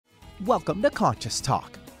Welcome to Conscious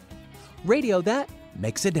Talk, radio that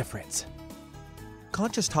makes a difference.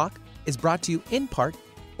 Conscious Talk is brought to you in part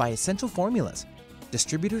by Essential Formulas,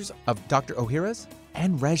 distributors of Dr. Ohhira's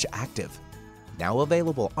and Reg Active, now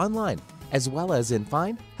available online as well as in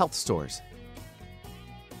fine health stores.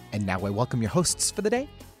 And now I welcome your hosts for the day,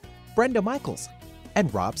 Brenda Michaels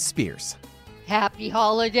and Rob Spears. Happy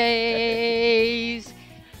holidays!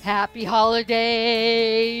 Happy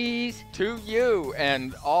holidays! To you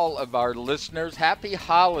and all of our listeners, happy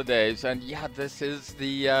holidays. And yeah, this is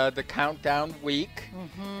the countdown week.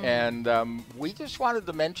 Mm-hmm. And we just wanted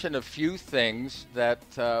to mention a few things that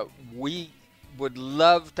we would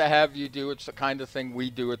love to have you do. It's the kind of thing we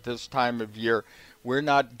do at this time of year. We're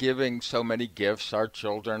not giving so many gifts. Our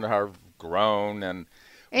children are grown and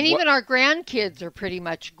even our grandkids are pretty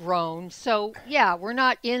much grown. So yeah, we're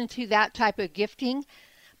not into that type of gifting.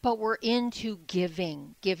 But we're into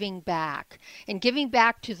giving back, and giving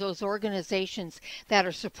back to those organizations that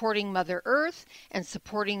are supporting Mother Earth and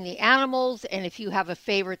supporting the animals. And if you have a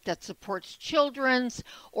favorite that supports children's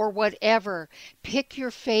or whatever, pick your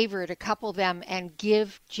favorite, a couple of them, and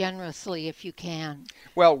give generously if you can.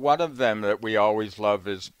 Well, one of them that we always love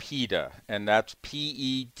is PETA, and that's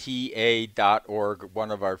PETA.org, one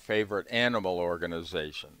of our favorite animal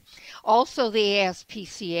organizations. Also the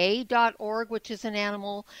ASPCA.org, which is an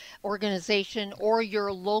animal organization, or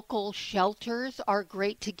your local shelters are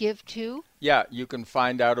great to give to. Yeah, you can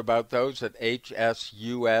find out about those at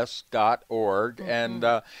hsus.org. Mm-hmm. And,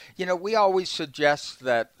 we always suggest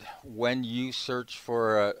that when you search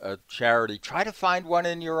for a charity, try to find one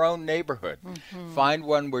in your own neighborhood. Mm-hmm. Find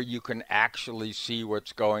one where you can actually see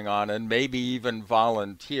what's going on and maybe even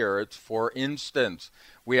volunteer. It's, for instance,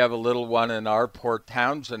 we have a little one in our Port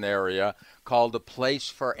Townsend area called A Place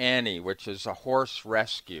for Annie, which is a horse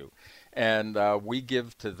rescue. And we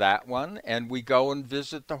give to that one, and we go and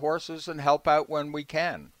visit the horses and help out when we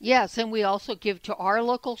can. Yes, and we also give to our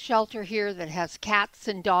local shelter here that has cats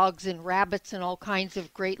and dogs and rabbits and all kinds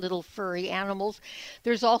of great little furry animals.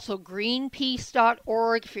 There's also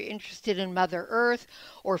Greenpeace.org if you're interested in Mother Earth,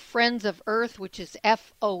 or Friends of Earth, which is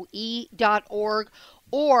FOE.org.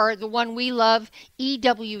 Or the one we love,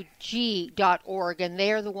 EWG.org, and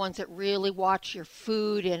they're the ones that really watch your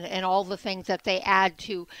food and all the things that they add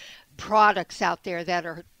to products out there that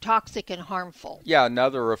are toxic and harmful. Yeah,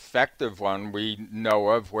 another effective one we know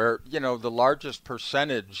of where, the largest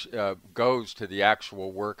percentage goes to the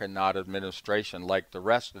actual work and not administration, like the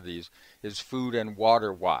rest of these, is Food and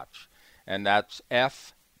Water Watch, and that's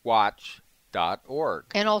FWatch.org.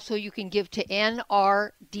 And also you can give to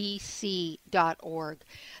NRDC.org.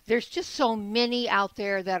 There's just so many out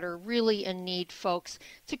there that are really in need, folks.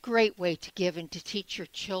 It's a great way to give and to teach your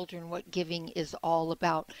children what giving is all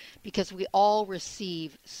about, because we all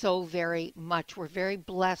receive so very much. We're very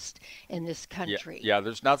blessed in this country. Yeah,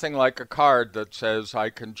 there's nothing like a card that says, I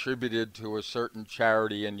contributed to a certain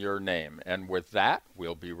charity in your name. And with that,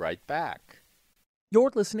 we'll be right back.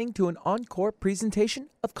 You're listening to an encore presentation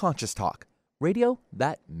of Conscious Talk, radio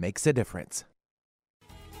that makes a difference.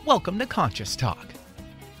 Welcome to Conscious Talk,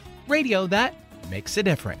 radio that makes a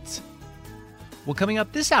difference. Well, coming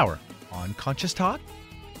up this hour on Conscious Talk.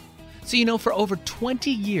 So, for over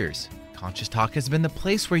 20 years, Conscious Talk has been the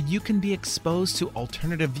place where you can be exposed to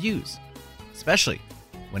alternative views, especially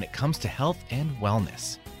when it comes to health and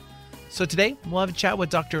wellness. So today, we'll have a chat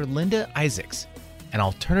with Dr. Linda Isaacs, an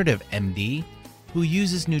alternative MD who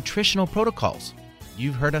uses nutritional protocols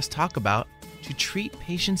you've heard us talk about to treat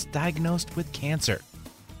patients diagnosed with cancer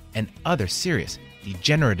and other serious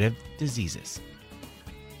degenerative diseases.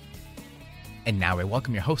 And now I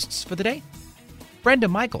welcome your hosts for the day, Brenda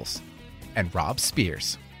Michaels and Rob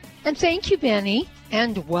Spears. And thank you, Benny,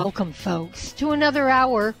 and welcome, folks, to another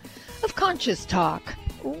hour of Conscious Talk,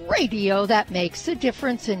 radio that makes a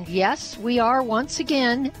difference. And yes, we are once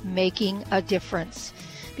again making a difference,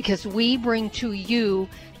 because we bring to you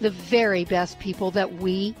the very best people that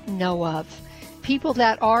we know of. People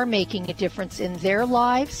that are making a difference in their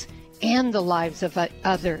lives and the lives of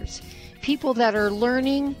others. People that are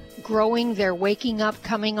learning, growing, they're waking up,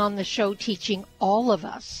 coming on the show, teaching all of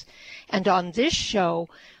us. And on this show,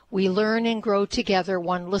 we learn and grow together,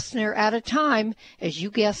 one listener at a time. As you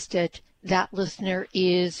guessed it, that listener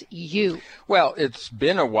is you. Well, it's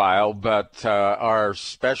been a while, but our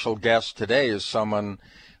special guest today is someone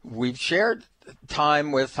we've shared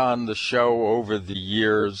time with on the show over the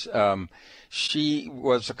years. She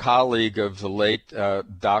was a colleague of the late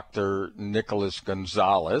Dr. Nicholas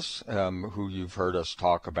Gonzalez, who you've heard us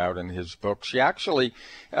talk about in his book. She actually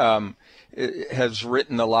has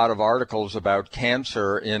written a lot of articles about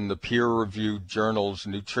cancer in the peer-reviewed journals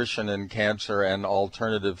Nutrition and Cancer and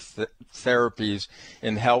Alternative Therapies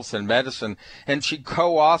in Health and Medicine. And she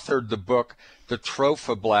co-authored the book, The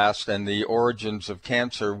Trophoblast and the Origins of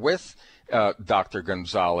Cancer, with Dr.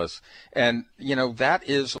 Gonzalez. And, that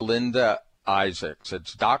is Linda Isaacs.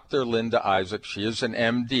 It's Dr. Linda Isaacs. She is an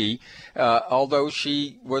MD. Although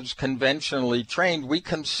she was conventionally trained, we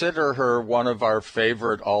consider her one of our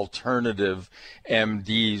favorite alternative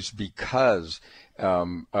MDs because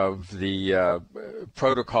of the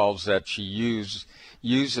protocols that she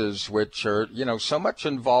uses, which are, so much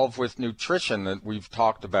involved with nutrition that we've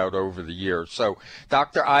talked about over the years. So,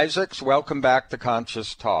 Dr. Isaacs, welcome back to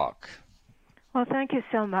Conscious Talk. Well, thank you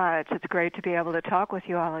so much. It's great to be able to talk with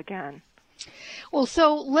you all again. Well,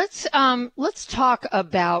 so let's talk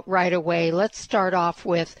about right away. Let's start off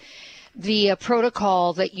with the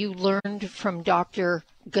protocol that you learned from Dr.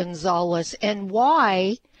 Gonzalez and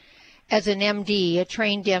why, as an MD, a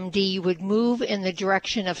trained MD, you would move in the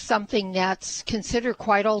direction of something that's considered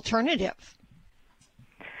quite alternative.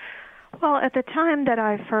 Well, at the time that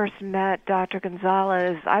I first met Dr.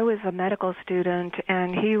 Gonzalez, I was a medical student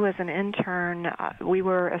and he was an intern. We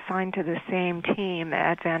were assigned to the same team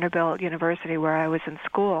at Vanderbilt University where I was in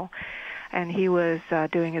school, and he was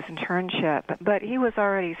doing his internship. But he was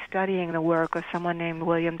already studying the work of someone named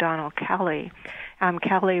William Donald Kelly.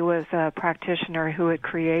 Kelly was a practitioner who had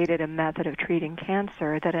created a method of treating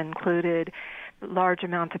cancer that included large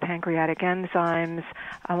amounts of pancreatic enzymes,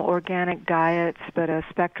 organic diets, but a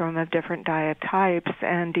spectrum of different diet types,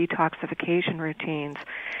 and detoxification routines.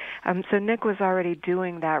 So Nick was already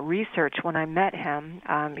doing that research when I met him.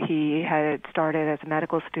 He had started as a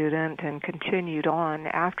medical student and continued on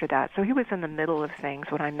after that. So he was in the middle of things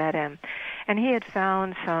when I met him. And he had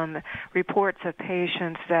found some reports of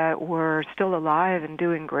patients that were still alive and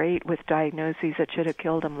doing great with diagnoses that should have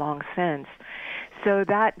killed them long since. So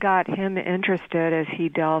that got him interested as he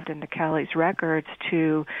delved into Kelly's records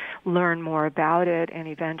to learn more about it and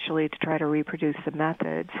eventually to try to reproduce the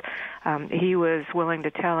methods. He was willing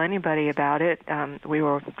to tell anybody about it. We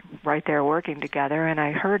were right there working together, and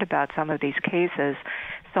I heard about some of these cases,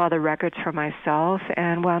 saw the records for myself,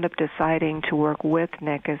 and wound up deciding to work with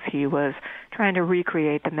Nick as he was trying to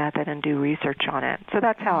recreate the method and do research on it. So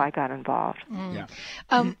that's how I got involved. Yeah.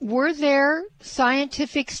 Were there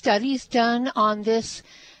scientific studies done on this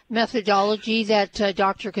methodology that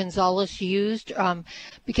Dr. Gonzalez used?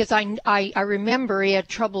 Because I remember he had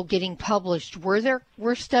trouble getting published.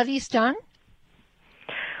 Were studies done?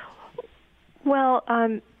 Well,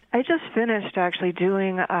 I just finished actually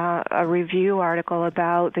doing a review article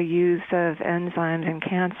about the use of enzymes in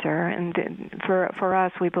cancer, and for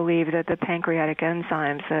us, we believe that the pancreatic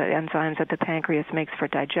enzymes, the enzymes that the pancreas makes for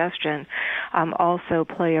digestion, also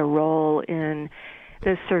play a role in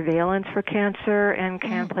the surveillance for cancer and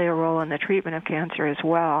can play a role in the treatment of cancer as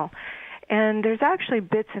well. And there's actually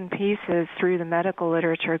bits and pieces through the medical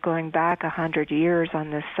literature going back 100 years on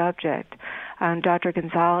this subject. Dr.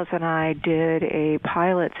 Gonzalez and I did a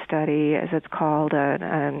pilot study, as it's called,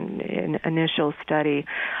 an initial study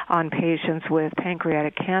on patients with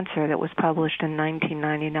pancreatic cancer that was published in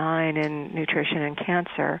 1999 in Nutrition and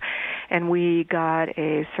Cancer. And we got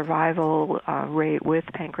a survival rate with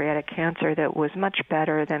pancreatic cancer that was much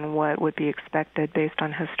better than what would be expected based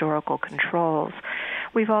on historical controls.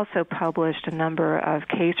 We've also published a number of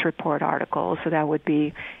case report articles, so that would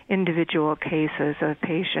be individual cases of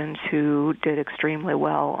patients who did extremely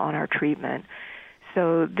well on our treatment.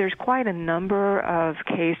 So there's quite a number of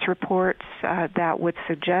case reports that would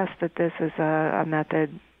suggest that this is a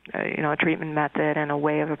method, a treatment method and a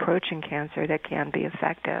way of approaching cancer that can be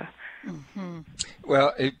effective. Mm-hmm.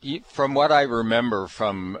 Well, from what I remember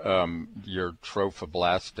from your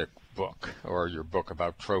trophoblastic book, or your book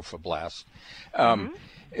about trophoblasts,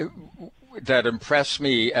 that impressed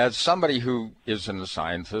me as somebody who isn't a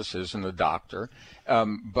scientist, isn't a doctor,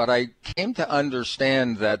 but I came to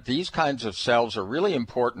understand that these kinds of cells are really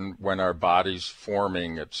important when our body's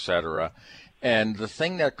forming, etc. And the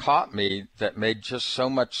thing that caught me that made just so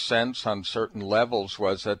much sense on certain levels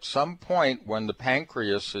was at some point when the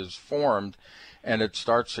pancreas is formed and it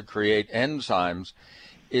starts to create enzymes,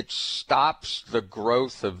 it stops the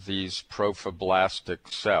growth of these trophoblastic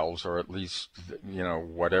cells, or at least,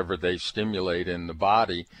 whatever they stimulate in the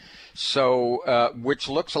body. So, which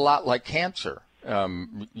looks a lot like cancer, to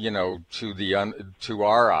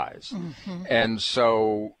our eyes. Mm-hmm. And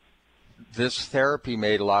so this therapy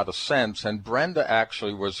made a lot of sense. And Brenda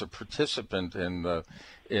actually was a participant in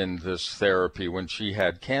this therapy when she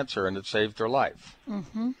had cancer, and it saved her life.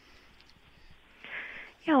 Mm-hmm.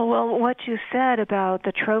 Yeah, well, what you said about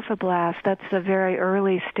the trophoblast, that's the very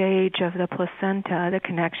early stage of the placenta, the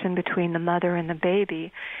connection between the mother and the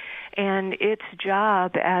baby. And its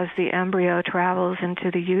job as the embryo travels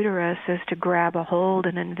into the uterus is to grab a hold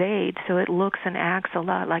and invade. So it looks and acts a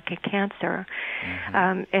lot like a cancer.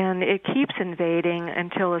 Mm-hmm. And it keeps invading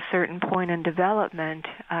until a certain point in development.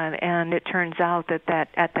 And it turns out that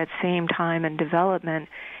at that same time in development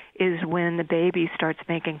is when the baby starts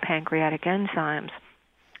making pancreatic enzymes.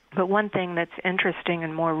 But one thing that's interesting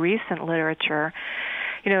in more recent literature,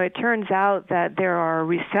 it turns out that there are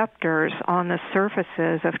receptors on the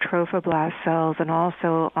surfaces of trophoblast cells and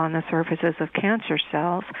also on the surfaces of cancer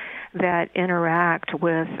cells that interact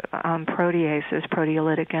with proteases,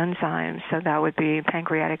 proteolytic enzymes. So that would be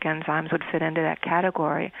pancreatic enzymes would fit into that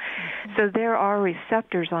category. Mm-hmm. So there are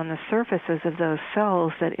receptors on the surfaces of those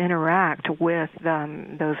cells that interact with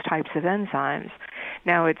those types of enzymes.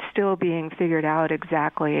 Now, it's still being figured out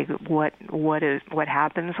exactly what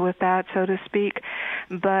happens with that, so to speak.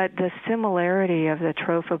 But the similarity of the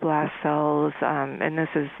trophoblast cells, and this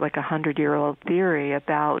is like a 100-year-old theory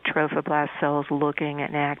about trophoblast cells looking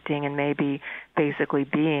and acting and maybe basically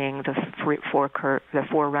being the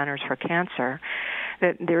forerunners for cancer,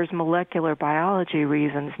 that there's molecular biology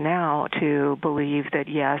reasons now to believe that,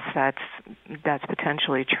 yes, that's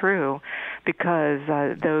potentially true, because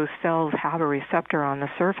those cells have a receptor on the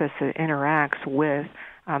surface that interacts with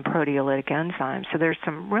proteolytic enzymes. So there's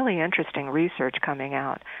some really interesting research coming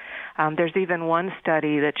out. There's even one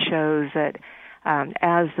study that shows that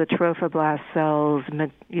as the trophoblast cells,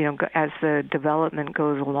 as the development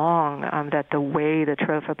goes along, that the way the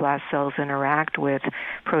trophoblast cells interact with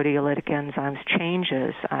proteolytic enzymes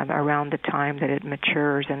changes around the time that it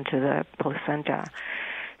matures into the placenta.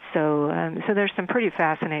 So there's some pretty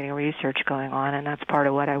fascinating research going on, and that's part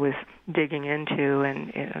of what I was digging into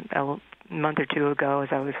a month or two ago as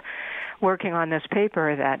I was working on this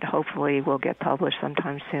paper that hopefully will get published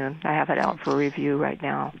sometime soon. I have it out for review right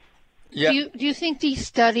now. Yeah. Do you think these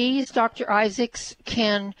studies, Dr. Isaacs,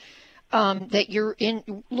 can that you're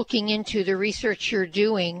looking into the research you're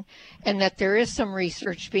doing, and that there is some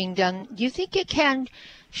research being done? Do you think it can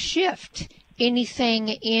shift anything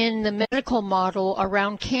in the medical model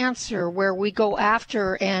around cancer, where we go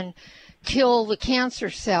after and kill the cancer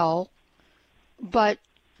cell, but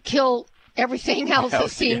kill everything else?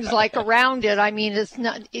 It seems like around it. I mean,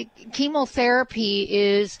 chemotherapy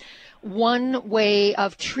is one way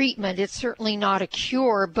of treatment. It's certainly not a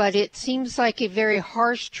cure, but it seems like a very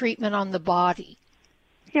harsh treatment on the body.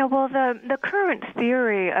 Yeah, well, the current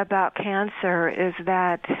theory about cancer is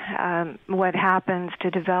that what happens to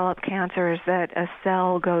develop cancer is that a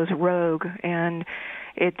cell goes rogue and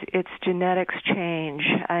its genetics change,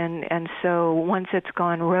 and so once it's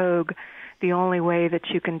gone rogue, the only way that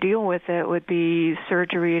you can deal with it would be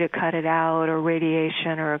surgery to cut it out, or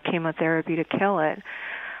radiation, or chemotherapy to kill it.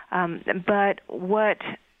 But what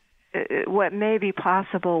may be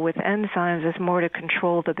possible with enzymes is more to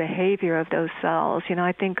control the behavior of those cells.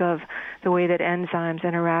 I think of the way that enzymes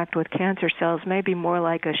interact with cancer cells may be more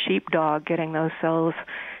like a sheepdog getting those cells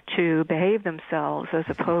to behave themselves, as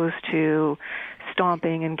opposed to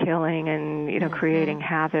stomping and killing and creating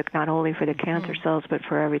havoc not only for the cancer cells but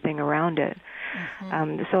for everything around it.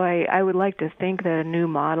 So I would like to think that a new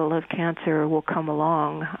model of cancer will come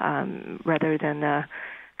along rather than the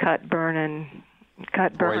cut, burn, and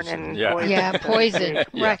poison. Yeah, poison.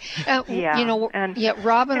 Right.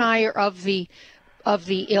 Rob and I are of the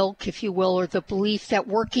ilk, if you will, or the belief that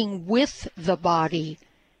working with the body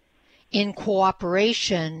in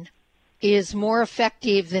cooperation is more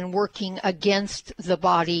effective than working against the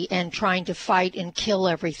body and trying to fight and kill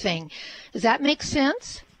everything. Does that make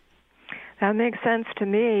sense? That makes sense to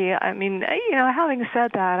me. I mean, having said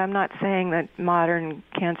that, I'm not saying that modern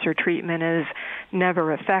cancer treatment is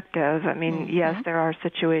never effective. I mean, yes, there are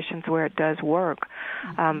situations where it does work,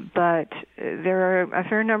 but there are a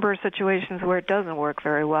fair number of situations where it doesn't work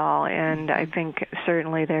very well, and I think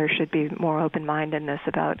certainly there should be more open-mindedness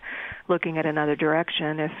about looking at another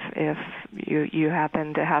direction if you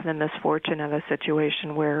happen to have the misfortune of a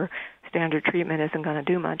situation where standard treatment isn't going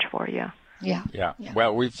to do much for you. Yeah.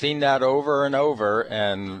 Well, we've seen that over and over,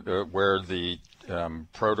 and where the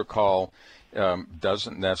protocol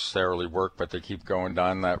doesn't necessarily work, but they keep going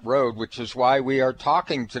down that road, which is why we are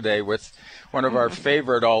talking today with one of our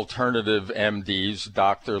favorite alternative MDs,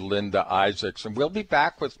 Dr. Linda Isaacs, and we'll be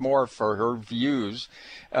back with more for her views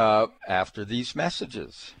after these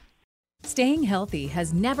messages. Staying healthy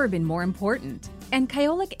has never been more important. And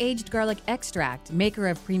Kyolic Aged Garlic Extract, maker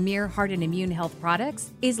of premier heart and immune health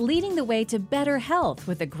products, is leading the way to better health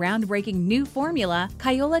with a groundbreaking new formula,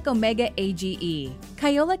 Kyolic Omega AGE.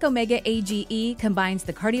 Kyolic Omega AGE combines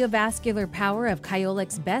the cardiovascular power of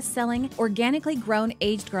Kyolic's best-selling, organically grown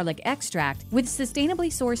aged garlic extract with sustainably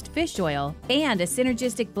sourced fish oil and a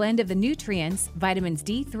synergistic blend of the nutrients, vitamins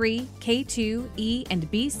D3, K2, E,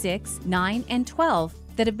 and B6, 9, and 12,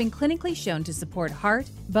 that have been clinically shown to support heart,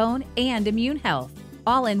 bone, and immune health,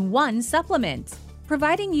 all in one supplement,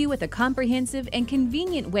 providing you with a comprehensive and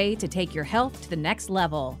convenient way to take your health to the next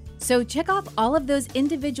level. So check off all of those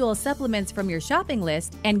individual supplements from your shopping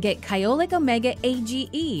list and get Kyolic Omega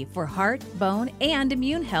AGE for heart, bone, and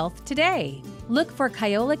immune health today. Look for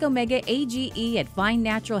Kyolic Omega AGE at fine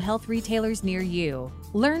natural health retailers near you.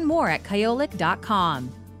 Learn more at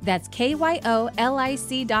kyolic.com. That's KYOLIC.com.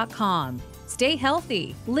 Stay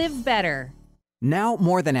healthy, live better. Now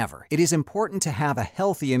more than ever, it is important to have a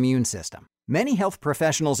healthy immune system. Many health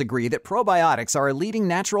professionals agree that probiotics are a leading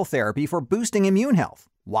natural therapy for boosting immune health.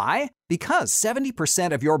 Why? Because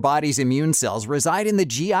 70% of your body's immune cells reside in the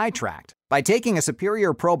GI tract. By taking a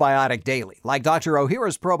superior probiotic daily, like Dr.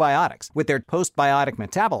 Ohhira's probiotics, with their postbiotic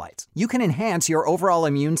metabolites, you can enhance your overall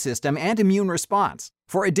immune system and immune response.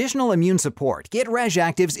 For additional immune support, get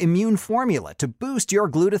RegActive's Immune Formula to boost your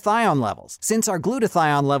glutathione levels, since our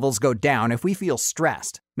glutathione levels go down if we feel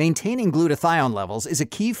stressed. Maintaining glutathione levels is a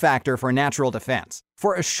key factor for natural defense.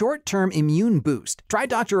 For a short-term immune boost, try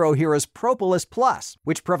Dr. Ohhira's Propolis Plus,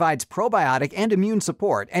 which provides probiotic and immune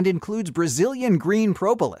support and includes Brazilian green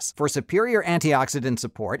propolis for superior antioxidant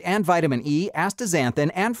support and vitamin E,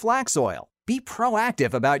 astaxanthin, and flax oil. Be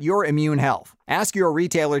proactive about your immune health. Ask your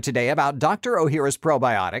retailer today about Dr. Ohhira's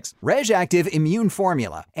probiotics, RegActive Immune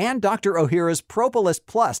Formula, and Dr. Ohhira's Propolis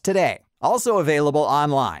Plus today. Also available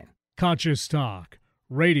online. Conscious Talk,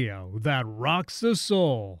 radio that rocks the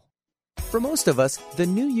soul. For most of us, the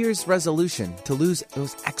New Year's resolution to lose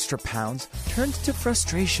those extra pounds turns to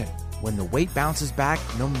frustration when the weight bounces back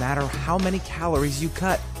no matter how many calories you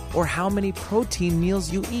cut or how many protein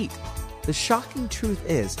meals you eat. The shocking truth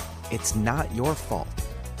is, it's not your fault.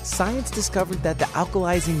 Science discovered that the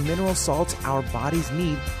alkalizing mineral salts our bodies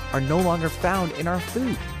need are no longer found in our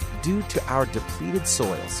food due to our depleted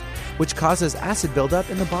soils, which causes acid buildup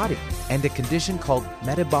in the body and a condition called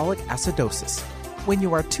metabolic acidosis. When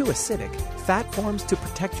you are too acidic, fat forms to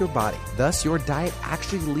protect your body. Thus, your diet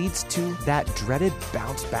actually leads to that dreaded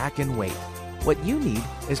bounce back in weight. What you need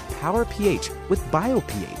is Power pH with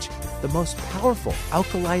BioPH, the most powerful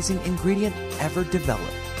alkalizing ingredient ever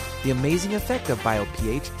developed. The amazing effect of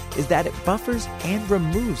BioPH is that it buffers and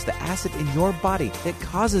removes the acid in your body that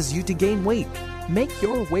causes you to gain weight. Make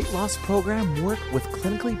your weight loss program work with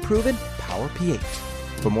clinically proven Power pH.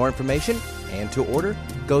 For more information and to order,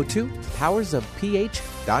 go to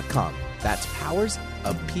powersofph.com. That's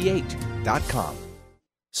powersofph.com.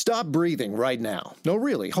 Stop breathing right now. No,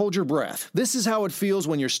 really, hold your breath. This is how it feels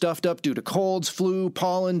when you're stuffed up due to colds, flu,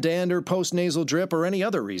 pollen, dander, postnasal drip, or any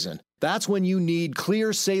other reason. That's when you need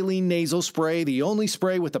Clear Saline Nasal Spray, the only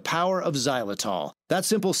spray with the power of xylitol. That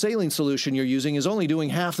simple saline solution you're using is only doing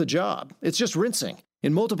half the job. It's just rinsing.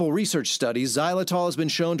 In multiple research studies, xylitol has been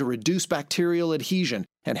shown to reduce bacterial adhesion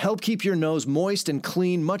and help keep your nose moist and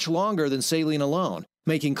clean much longer than saline alone,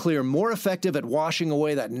 making Clear more effective at washing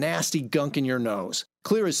away that nasty gunk in your nose.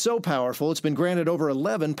 Clear is so powerful, it's been granted over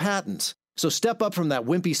 11 patents. So step up from that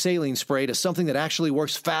wimpy saline spray to something that actually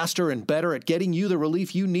works faster and better at getting you the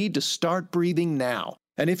relief you need to start breathing now.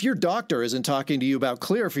 And if your doctor isn't talking to you about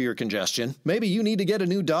Clear for your congestion, maybe you need to get a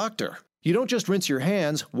new doctor. You don't just rinse your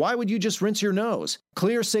hands. Why would you just rinse your nose?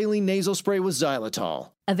 Clear Saline Nasal Spray with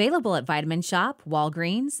xylitol. Available at Vitamin Shop,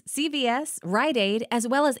 Walgreens, CVS, Rite Aid, as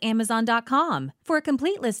well as Amazon.com. For a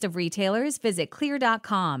complete list of retailers, visit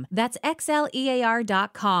Clear.com. That's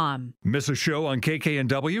XLEAR.com. Miss a show on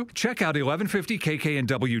KKNW? Check out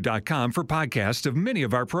 1150kknw.com for podcasts of many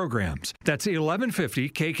of our programs. That's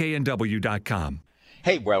 1150kknw.com.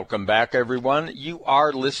 Hey, welcome back, everyone. You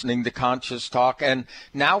are listening to Conscious Talk, and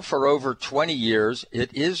now for over 20 years, it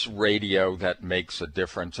is radio that makes a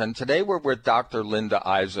difference. And today we're with Dr. Linda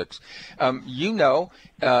Isaacs. You know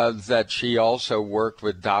that she also worked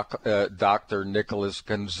with Dr. Nicholas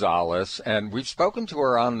Gonzalez, and we've spoken to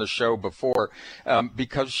her on the show before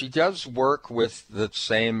because she does work with the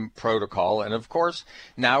same protocol, and of course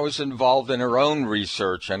now is involved in her own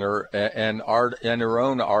research and her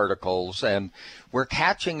own articles, and we're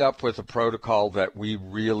catching up with a protocol that we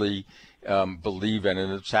really believe in,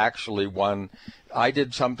 and it's actually one I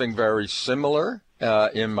did something very similar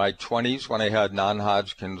in my 20s when I had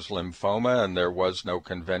non-Hodgkin's lymphoma, and there was no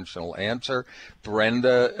conventional answer.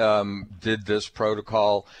 Brenda did this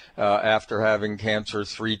protocol after having cancer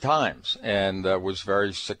 3 times and was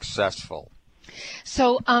very successful.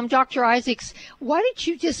 So, Dr. Isaacs, why don't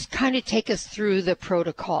you just kind of take us through the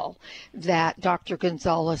protocol that Dr.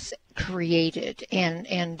 Gonzalez created, and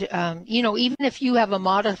even if you have a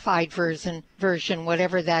modified version,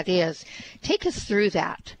 whatever that is, take us through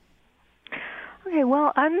that. Okay,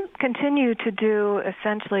 well, I'm continue to do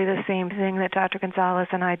essentially the same thing that Dr. Gonzalez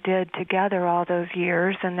and I did together all those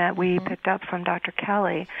years, and that we picked up from Dr.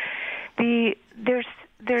 Kelly.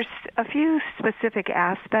 There's a few specific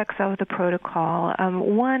aspects of the protocol.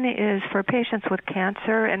 One is for patients with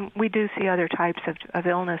cancer, and we do see other types of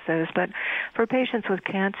illnesses, but for patients with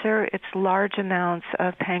cancer, it's large amounts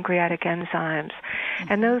of pancreatic enzymes.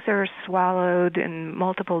 And those are swallowed in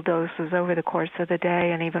multiple doses over the course of the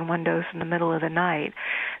day, and even one dose in the middle of the night.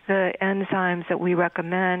 The enzymes that we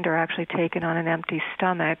recommend are actually taken on an empty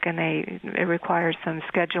stomach, and it requires some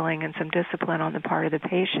scheduling and some discipline on the part of the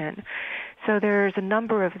patient. So there's a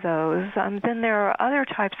number of those. Then there are other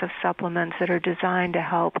types of supplements that are designed to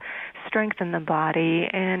help strengthen the body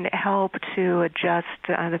and help to adjust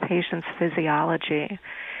the patient's physiology.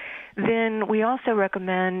 Then we also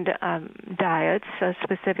recommend diets,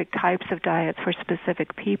 specific types of diets for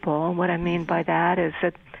specific people. And what I mean by that is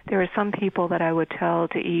that there are some people that I would tell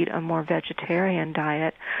to eat a more vegetarian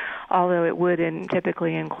diet, although it would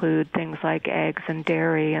typically include things like eggs and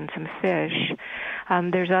dairy and some fish.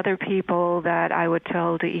 There's other people that I would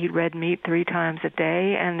tell to eat red meat 3 times a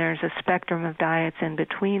day, and there's a spectrum of diets in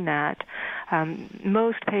between that.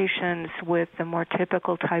 Most patients with the more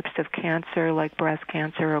typical types of cancer, like breast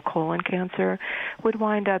cancer or colon cancer, would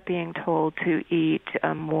wind up being told to eat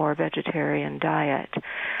a more vegetarian diet.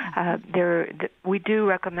 We do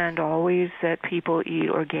recommend always that people eat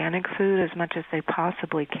organic food as much as they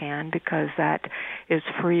possibly can, because that is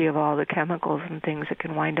free of all the chemicals and things that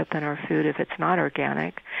can wind up in our food if it's not organic.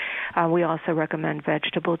 We also recommend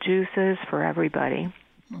vegetable juices for everybody.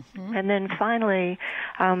 Mm-hmm. And then finally,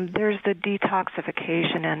 there's the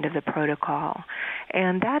detoxification end of the protocol,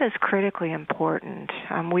 and that is critically important.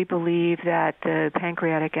 We believe that the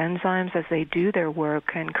pancreatic enzymes, as they do their work,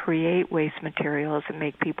 can create waste materials and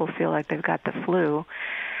make people feel like they've got the flu.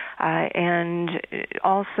 And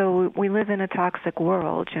also, we live in a toxic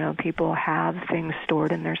world. People have things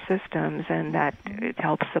stored in their systems, and that it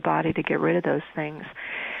helps the body to get rid of those things.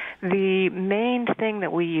 The main thing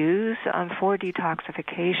that we use for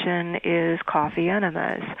detoxification is coffee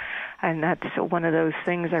enemas. And that's one of those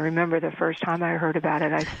things. I remember the first time I heard about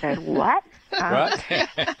it, I said, what? What?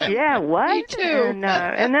 Yeah, what? Me too. And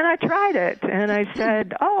then I tried it, and I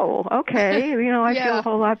said, oh, okay, I feel a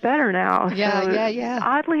whole lot better now. Yeah.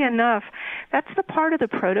 Oddly enough, that's the part of the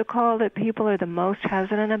protocol that people are the most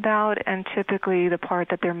hesitant about, and typically the part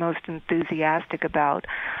that they're most enthusiastic about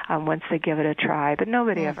once they give it a try. But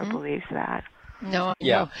nobody ever believes that. No.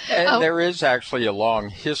 Yeah, and there is actually a long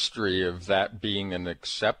history of that being an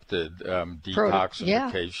accepted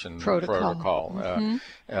detoxification protocol.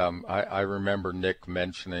 I remember Nick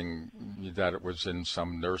mentioning that it was in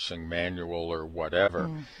some nursing manual or whatever.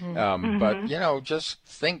 But, just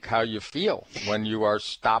think how you feel when you are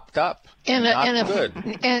stopped up. Good.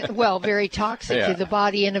 Very toxic to the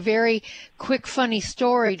body. And a very quick, funny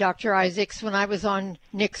story, Dr. Isaacs, when I was on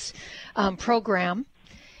Nick's program,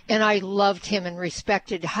 and I loved him and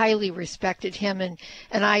highly respected him. And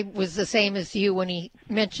I was the same as you when he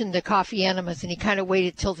mentioned the coffee enemas, and he kind of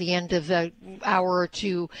waited till the end of the hour or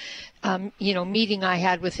two, meeting I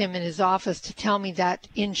had with him in his office to tell me that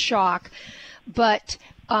in shock. But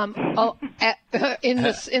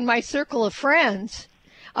in my circle of friends,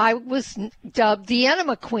 I was dubbed the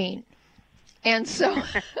enema queen. And so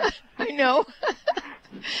I know.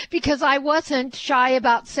 Because I wasn't shy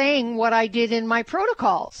about saying what I did in my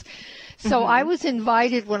protocols. So I was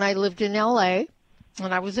invited when I lived in L.A.,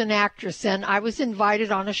 and I was an actress, and I was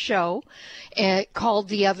invited on a show called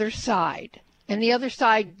The Other Side. And The Other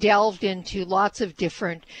Side delved into lots of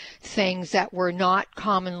different things that were not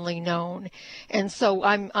commonly known. And so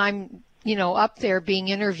I'm up there being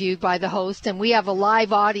interviewed by the host, and we have a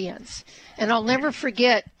live audience. And I'll never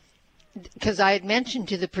forget, because I had mentioned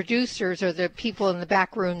to the producers or the people in the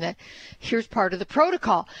back room that here's part of the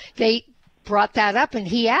protocol. They brought that up, and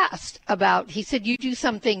he said, you do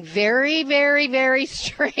something very, very, very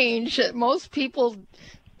strange that most people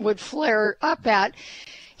would flare up at.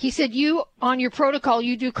 He said, on your protocol,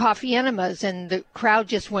 you do coffee enemas, and the crowd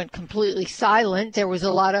just went completely silent. There was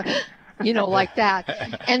a lot of, like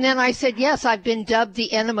that. And then I said, yes, I've been dubbed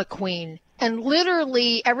the enema queen. And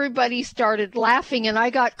literally everybody started laughing, and I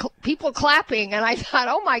got people clapping, and I thought,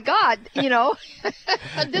 oh my God,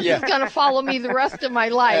 this is going to follow me the rest of my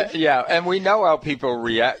life. And we know how people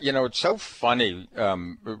react. It's so funny.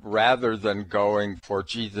 Rather than going for,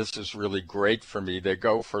 gee, this is really great for me, they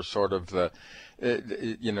go for sort of the,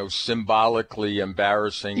 symbolically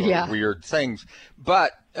embarrassing or weird things.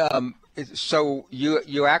 But so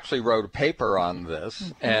you actually wrote a paper on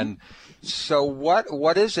this, and so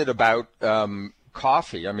what is it about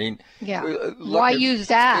coffee? I mean, why use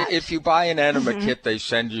that? If you buy an enema kit, they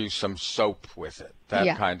send you some soap with it,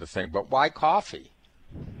 that kind of thing. But why coffee?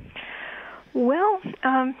 Well,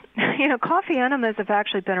 coffee enemas have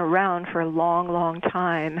actually been around for a long, long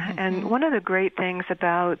time. And one of the great things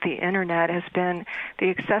about the Internet has been the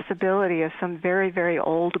accessibility of some very, very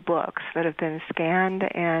old books that have been scanned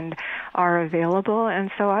and are available.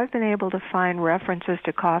 And so I've been able to find references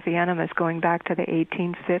to coffee enemas going back to the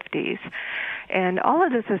 1850s. And all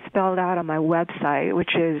of this is spelled out on my website,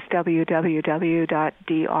 which is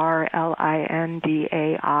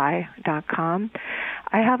www.drlindai.com.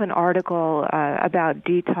 I have an article about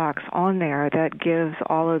detox on there that gives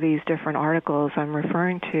all of these different articles I'm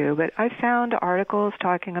referring to. But I found articles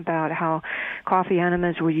talking about how coffee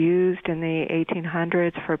enemas were used in the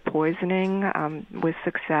 1800s for poisoning with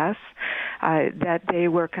success, that they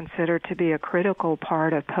were considered to be a critical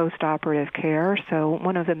part of post-operative care. So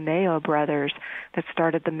one of the Mayo brothers that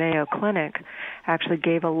started the Mayo Clinic actually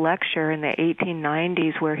gave a lecture in the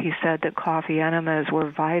 1890s where he said that coffee enemas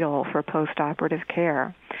were vital for post-operative care.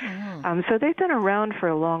 So they've been around for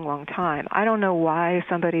a long, long time. I don't know why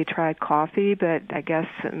somebody tried coffee, but I guess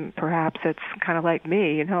perhaps it's kind of like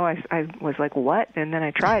me. I was like, what? And then I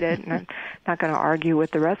tried it, and I'm not going to argue with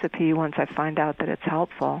the recipe once I find out that it's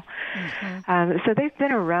helpful. So they've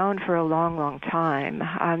been around for a long, long time.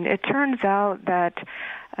 It turns out that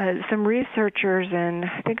some researchers in,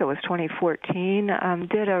 I think it was 2014,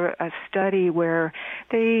 did a study where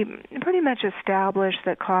they pretty much established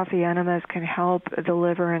that coffee enemas can help the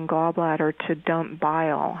liver and gallbladder to dump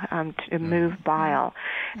bile, to move bile.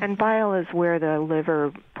 And bile is where the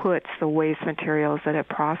liver puts the waste materials that it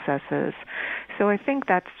processes. So I think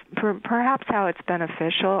that's perhaps how it's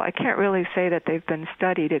beneficial. I can't really say that they've been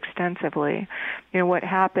studied extensively. What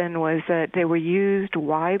happened was that they were used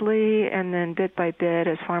widely, and then bit by bit,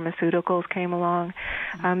 as pharmaceuticals came along,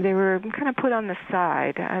 they were kind of put on the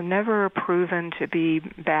side, never proven to be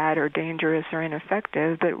bad or dangerous or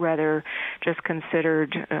ineffective, but rather just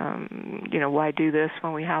considered, why do this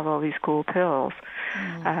when we have all these cool pills?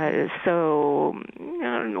 So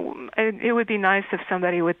it would be nice if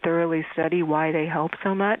somebody would thoroughly study why they help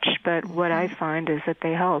so much, but what I find is that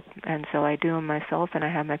they help, and so I do them myself, and I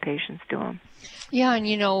have my patients do them. Yeah, and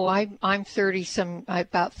I'm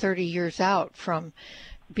about 30 years out from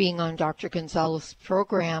being on Dr. Gonzalez's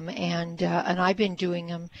program, and I've been doing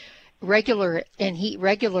them regularly,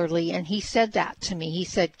 and he said that to me. He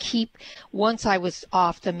said, once I was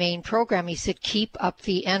off the main program, he said, keep up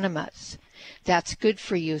the enemas. That's good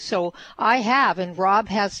for you. So I have, and Rob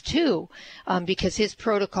has too, because his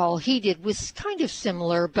protocol he did was kind of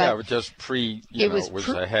similar, but it just it was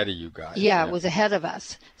ahead of you guys. Yeah, it was ahead of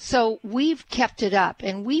us. So we've kept it up,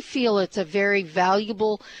 and we feel it's a very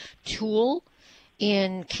valuable tool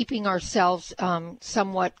in keeping ourselves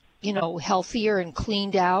somewhat, healthier and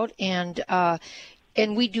cleaned out, and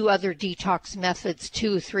we do other detox methods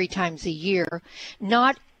 2-3 times a year,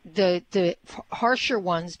 not the harsher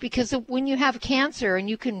ones, because when you have cancer, and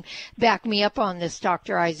you can back me up on this,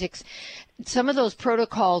 Dr. Isaacs, some of those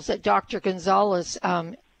protocols that Dr. Gonzalez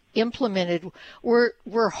implemented were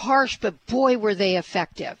harsh, but boy, were they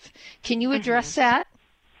effective. Can you address that?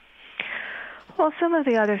 Well, some of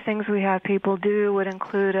the other things we have people do would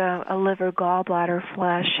include a liver gallbladder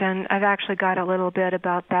flush, and I've actually got a little bit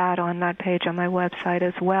about that on that page on my website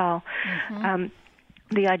as well.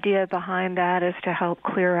 The idea behind that is to help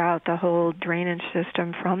clear out the whole drainage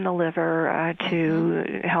system from the liver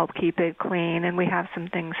to help keep it clean, and we have some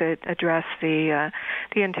things that address the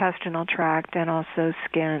intestinal tract and also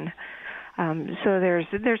skin. So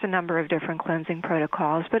there's a number of different cleansing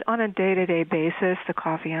protocols, but on a day-to-day basis, the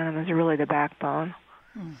coffee enema is really the backbone.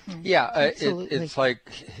 Yeah, it's like,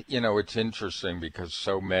 it's interesting because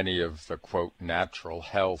so many of the, quote, natural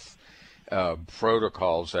health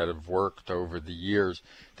protocols that have worked over the years,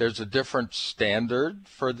 there's a different standard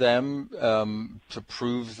for them to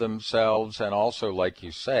prove themselves, and also, like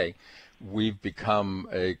you say, we've become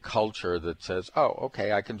a culture that says, oh,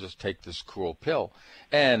 okay, I can just take this cool pill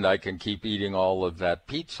and I can keep eating all of that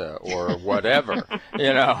pizza or whatever,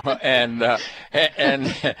 and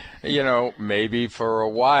maybe for a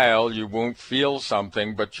while you won't feel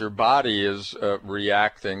something, but your body is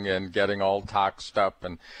reacting and getting all toxed up.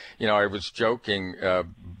 And, I was joking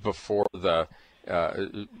before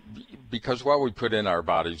because what we put in our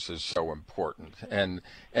bodies is so important, and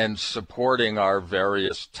supporting our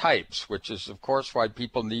various types, which is, of course, why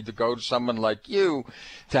people need to go to someone like you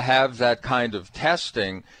to have that kind of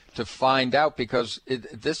testing to find out, because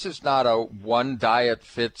this is not a one diet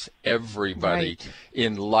fits everybody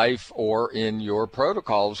in life or in your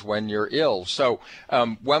protocols when you're ill. So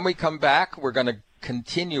when we come back, we're going to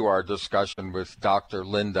continue our discussion with Dr.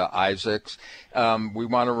 Linda Isaacs. We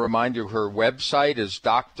want to remind you her website is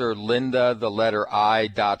drlinda.com,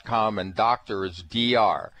 and doctor is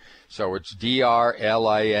DR. So it's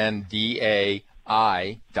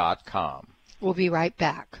drlinda.com. We'll be right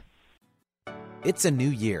back. It's a new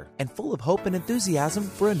year and full of hope and enthusiasm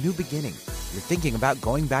for a new beginning. You're thinking about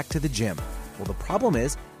going back to the gym. Well, the problem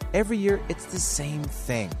is, every year it's the same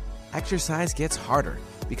thing. Exercise gets harder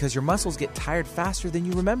because your muscles get tired faster than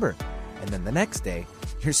you remember. And then the next day,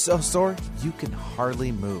 you're so sore you can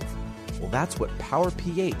hardly move. Well, that's what Power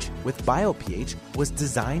pH with BioPH was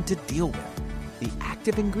designed to deal with. The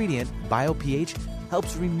active ingredient, BioPH,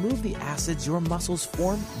 helps remove the acids your muscles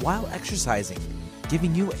form while exercising,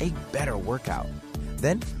 giving you a better workout.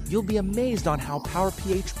 Then you'll be amazed on how Power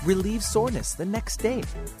pH relieves soreness the next day,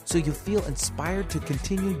 so you'll feel inspired to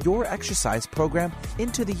continue your exercise program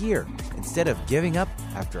into the year instead of giving up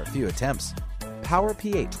after a few attempts. Power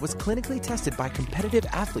pH was clinically tested by competitive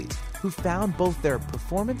athletes who found both their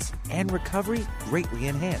performance and recovery greatly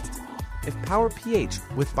enhanced. If Power pH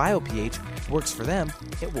with BioPH works for them,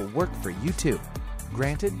 it will work for you too.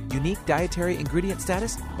 Granted unique dietary ingredient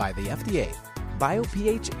status by the FDA.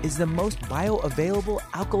 BioPH is the most bioavailable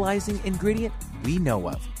alkalizing ingredient we know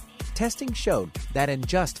of. Testing showed that in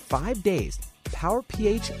just 5 days, Power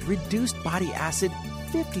pH reduced body acid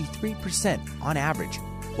 53% on average,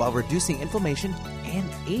 while reducing inflammation and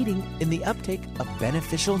aiding in the uptake of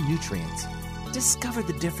beneficial nutrients. Discover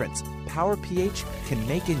the difference Power pH can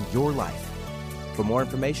make in your life. For more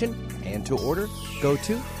information and to order, go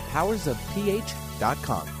to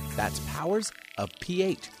powersofph.com. That's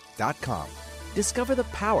powersofph.com. Discover the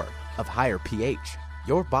power of higher pH.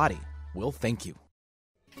 Your body will thank you.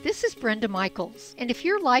 This is Brenda Michaels, and if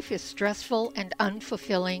your life is stressful and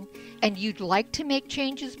unfulfilling, and you'd like to make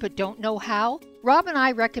changes but don't know how, Rob and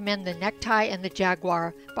I recommend The Necktie and the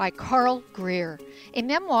Jaguar by Carl Greer, a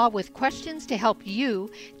memoir with questions to help you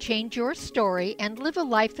change your story and live a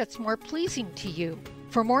life that's more pleasing to you.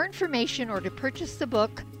 For more information or to purchase the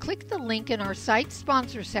book, click the link in our site's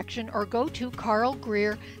sponsor section or go to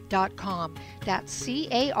carlgreer.com. That's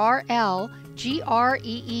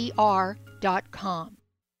CarlGreer.com.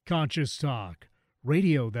 Conscious Talk,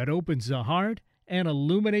 radio that opens the heart and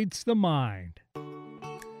illuminates the mind.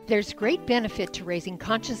 There's great benefit to raising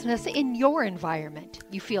consciousness in your environment.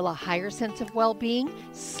 You feel a higher sense of well-being,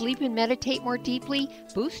 sleep and meditate more deeply,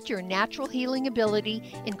 boost your natural healing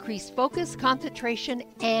ability, increase focus, concentration,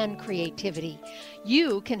 and creativity.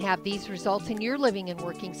 You can have these results in your living and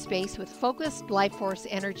working space with Focused Life Force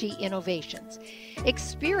Energy Innovations.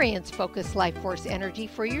 Experience Focused Life Force Energy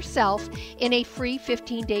for yourself in a free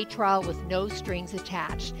 15-day trial with no strings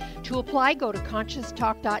attached. To apply, go to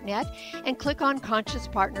ConsciousTalk.net and click on Conscious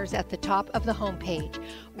Partners at the top of the homepage.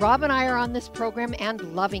 Rob and I are on this program and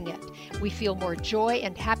loving it. We feel more joy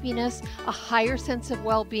and happiness, a higher sense of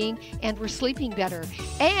well-being, and we're sleeping better.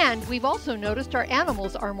 And we've also noticed our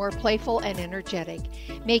animals are more playful and energetic.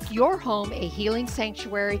 Make your home a healing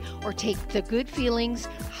sanctuary or take the good feelings,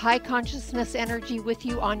 high consciousness energy with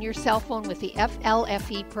you on your cell phone with the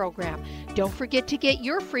FLFE program. Don't forget to get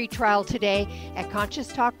your free trial today at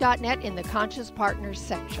ConsciousTalk.net in the Conscious Partners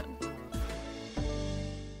section.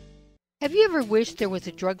 Have you ever wished there was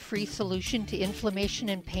a drug-free solution to inflammation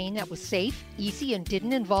and pain that was safe, easy, and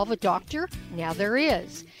didn't involve a doctor? Now there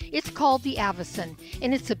is. It's called the Avicen,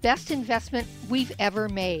 and it's the best investment we've ever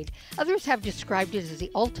made. Others have described it as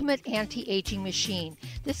the ultimate anti-aging machine.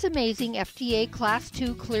 This amazing FDA Class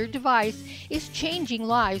II cleared device is changing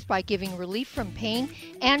lives by giving relief from pain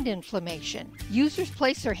and inflammation. Users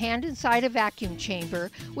place their hand inside a vacuum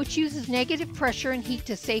chamber, which uses negative pressure and heat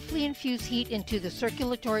to safely infuse heat into the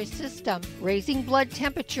circulatory system, raising blood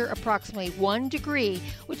temperature approximately 1 degree,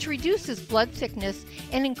 which reduces blood thickness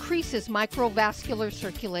and increases microvascular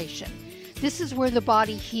circulation. This is where the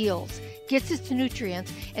body heals, gets its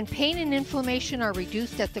nutrients, and pain and inflammation are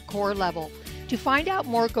reduced at the core level. To find out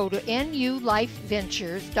more, go to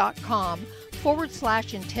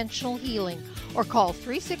nulifeventures.com/intentional healing or call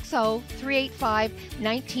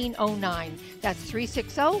 360-385-1909. That's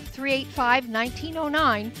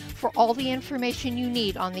 360-385-1909 for all the information you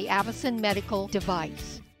need on the Avicen medical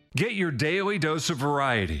device. Get your daily dose of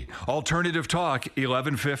variety. Alternative Talk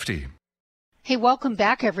 1150. Hey, welcome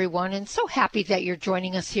back, everyone, and so happy that you're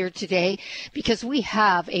joining us here today because we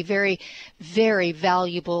have a very, very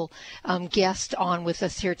valuable guest on with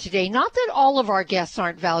us here today. Not that all of our guests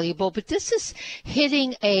aren't valuable, but this is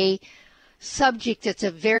hitting a subject that's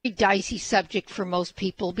a very dicey subject for most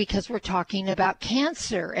people because we're talking about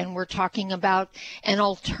cancer and we're talking about an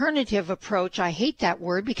alternative approach. I hate that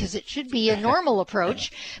word because it should be a normal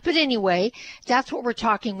approach. But anyway, that's what we're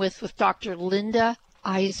talking with Dr. Linda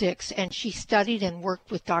Isaacs, and she studied and worked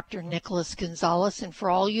with Dr. Nicholas Gonzalez. And for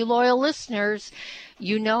all you loyal listeners,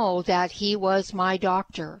 you know that he was my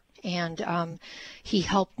doctor. And he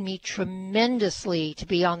helped me tremendously to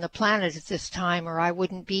be on the planet at this time, or I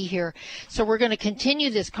wouldn't be here. So we're going to continue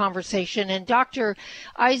this conversation. And Dr.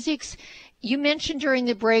 Isaacs, you mentioned during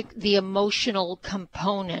the break the emotional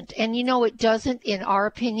component. And, you know, it doesn't, in our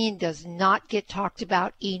opinion, does not get talked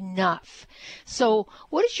about enough. So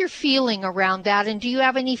what is your feeling around that? And do you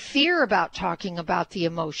have any fear about talking about the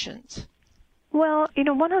emotions? Well, you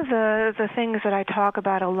know, one of the things that I talk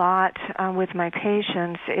about a lot with my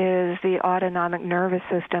patients is the autonomic nervous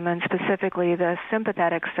system, and specifically the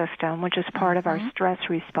sympathetic system, which is part of our stress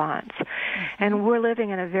response. And we're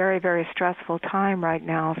living in a very, very stressful time right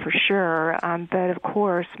now, for sure. But of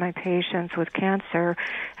course, my patients with cancer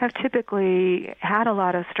have typically had a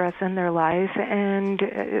lot of stress in their life, and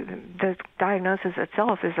the diagnosis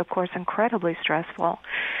itself is, of course, incredibly stressful.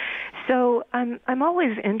 So I'm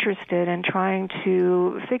always interested in trying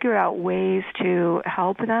to figure out ways to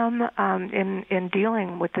help them in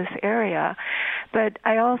dealing with this area. But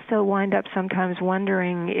I also wind up sometimes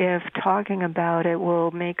wondering if talking about it will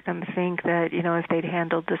make them think that, you know, if they'd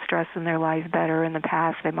handled the stress in their life better in the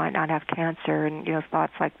past, they might not have cancer and, you know,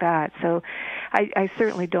 thoughts like that. So I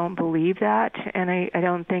certainly don't believe that, and I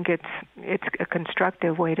don't think it's a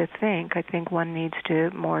constructive way to think. I think one needs to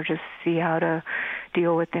more just see how to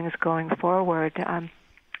deal with things going forward.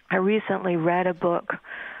 I recently read a book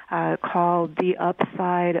called The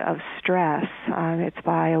Upside of Stress. It's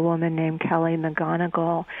by a woman named Kelly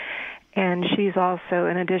McGonigal. And she's also,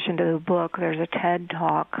 in addition to the book, there's a TED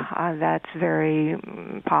Talk that's very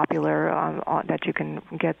popular that you can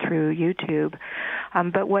get through YouTube.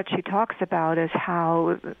 But what she talks about is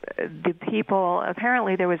how the people,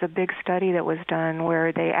 apparently there was a big study that was done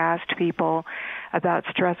where they asked people about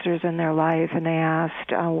stressors in their life, and they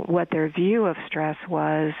asked what their view of stress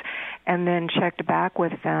was, and then checked back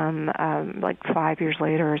with them like 5 years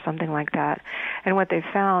later or something like that. And what they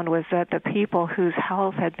found was that the people whose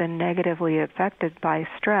health had been negatively affected by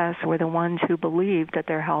stress were the ones who believed that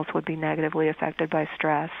their health would be negatively affected by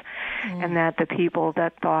stress, and that the people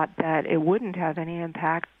that thought that it wouldn't have any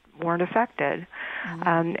impact weren't affected.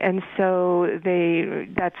 And so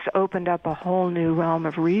that's opened up a whole new realm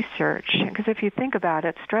of research. Because if you think about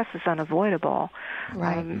it, stress is unavoidable.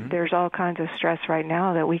 Right. There's all kinds of stress right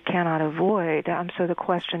now that we cannot avoid. So the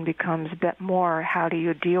question becomes a bit more, how do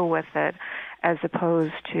you deal with it, as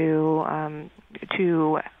opposed to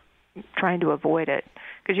trying to avoid it?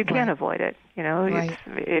 Because you can't avoid it. You know,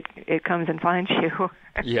 it comes and finds you.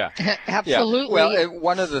 Yeah. Absolutely. Yeah. Well,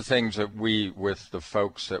 one of the things that with the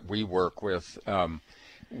folks that we work with,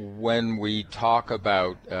 when we talk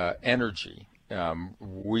about energy,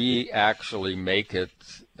 we actually make it,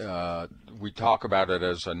 we talk about it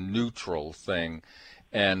as a neutral thing,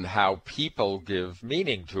 and how people give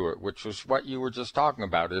meaning to it, which was what you were just talking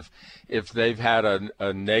about. If they've had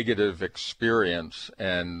a negative experience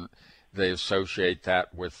and they associate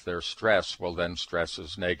that with their stress, well, then stress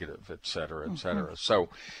is negative, et cetera, et cetera. So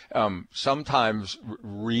sometimes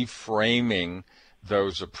reframing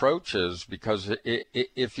those approaches, because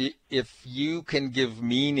if you can give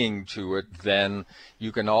meaning to it, then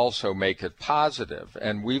you can also make it positive.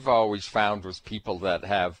 And we've always found with people that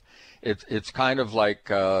have, it's kind of like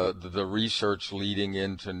the research leading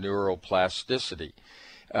into neuroplasticity.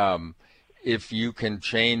 If you can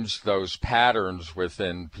change those patterns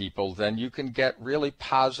within people, then you can get really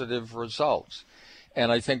positive results.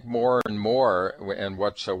 And I think more and more, and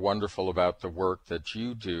what's so wonderful about the work that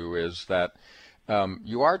you do is that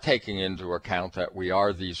you are taking into account that we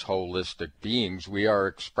are these holistic beings. We are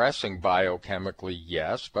expressing biochemically,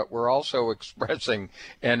 yes, but we're also expressing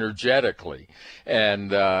energetically.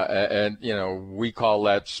 And you know, we call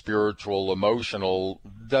that spiritual, emotional,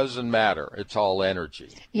 doesn't matter. It's all energy.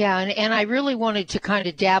 Yeah, and I really wanted to kind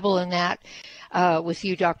of dabble in that. with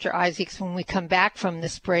you, Dr. Isaacs, when we come back from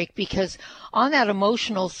this break, because on that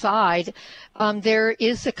emotional side, there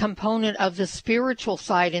is a component of the spiritual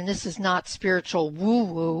side, and this is not spiritual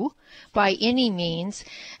woo-woo by any means.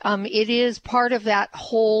 It is part of that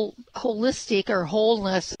holistic or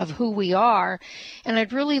wholeness of who we are, and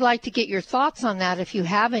I'd really like to get your thoughts on that if you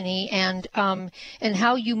have any, and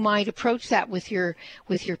how you might approach that with your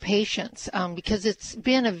patients, because it's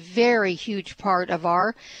been a very huge part of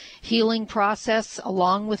our healing process,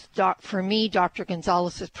 along with for me, Dr.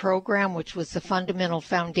 Gonzalez's program, which was the fundamental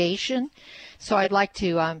foundation. So I'd like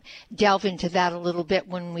to delve into that a little bit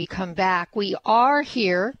when we come back. We are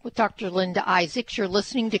here with Dr. Linda Isaacs. You're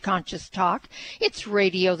listening to Conscious Talk. It's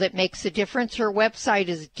radio that makes a difference. Her website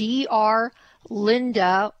is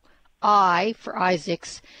drlinda, for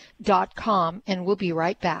Isaacs.com, and we'll be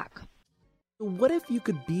right back. What if you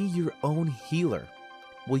could be your own healer?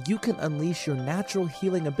 Well, you can unleash your natural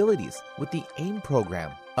healing abilities with the AIM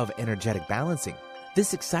program of energetic balancing.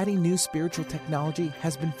 This exciting new spiritual technology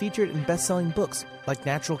has been featured in best-selling books like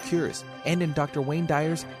Natural Cures, and in Dr. Wayne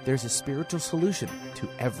Dyer's There's a Spiritual Solution to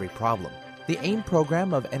Every Problem. The AIM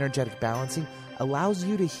program of energetic balancing allows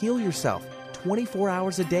you to heal yourself 24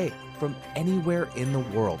 hours a day from anywhere in the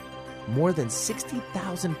world. More than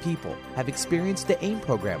 60,000 people have experienced the AIM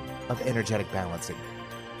program of energetic balancing.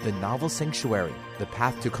 The novel Sanctuary, The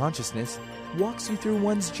Path to Consciousness, walks you through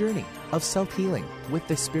one's journey of self-healing with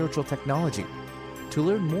this spiritual technology. To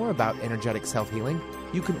learn more about energetic self-healing,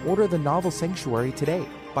 you can order the novel Sanctuary today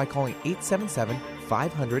by calling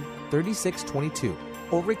 877-500-3622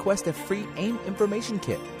 or request a free AIM information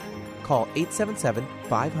kit. Call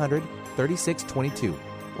 877-500-3622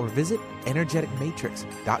 or visit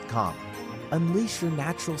energeticmatrix.com. Unleash your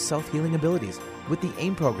natural self-healing abilities with the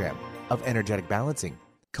AIM program of energetic balancing.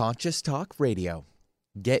 Conscious Talk Radio.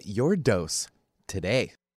 Get your dose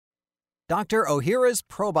today. Dr. Ohhira's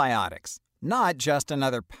Probiotics. Not just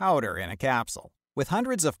another powder in a capsule. With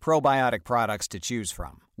hundreds of probiotic products to choose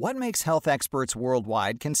from, what makes health experts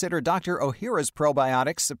worldwide consider Dr. Ohhira's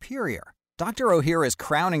probiotics superior? Dr. Ohhira's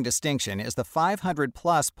crowning distinction is the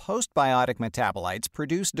 500-plus postbiotic metabolites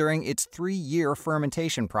produced during its 3-year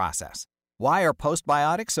fermentation process. Why are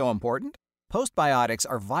postbiotics so important? Postbiotics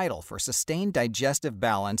are vital for sustained digestive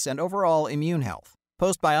balance and overall immune health.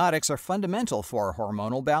 Postbiotics are fundamental for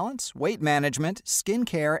hormonal balance, weight management, skin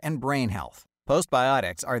care, and brain health.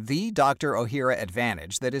 Postbiotics are the Dr. Ohhira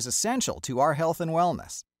advantage that is essential to our health and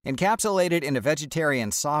wellness. Encapsulated in a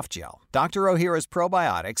vegetarian soft gel, Dr. Ohhira's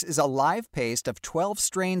Probiotics is a live paste of 12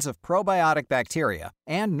 strains of probiotic bacteria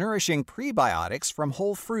and nourishing prebiotics from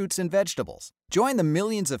whole fruits and vegetables. Join the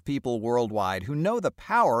millions of people worldwide who know the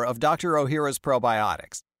power of Dr. Ohhira's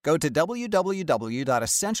Probiotics. Go to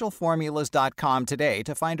www.essentialformulas.com today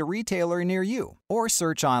to find a retailer near you or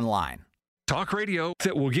search online. Talk radio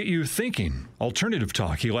that will get you thinking. Alternative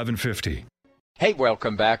Talk 1150. Hey,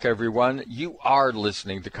 welcome back, everyone. You are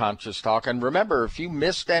listening to Conscious Talk. And remember, if you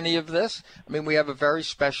missed any of this, we have a very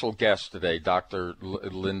special guest today, Dr.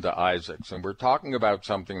 Linda Isaacs, and we're talking about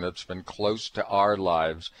something that's been close to our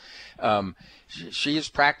lives. She is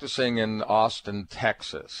practicing in Austin,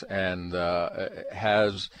 Texas, and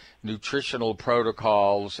has nutritional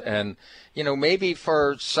protocols. And, maybe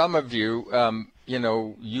for some of you,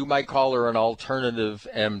 you might call her an alternative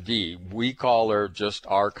MD. We call her just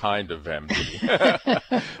our kind of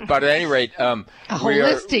MD. But at any rate, a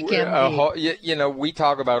holistic MD. We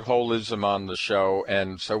talk about holism on the show,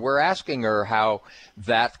 and so we're asking her how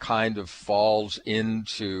that kind of falls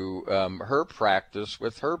into her practice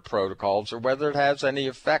with her protocols, or whether it has any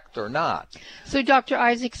effect or not. So, Dr.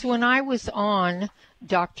 Isaacs, when I was on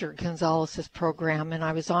Dr. Gonzalez's program, and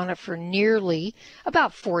I was on it for nearly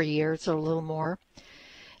about 4 years or a little more,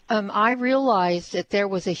 I realized that there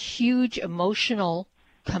was a huge emotional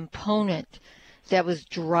component that was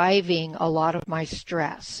driving a lot of my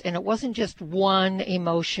stress. And it wasn't just one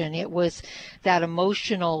emotion, it was that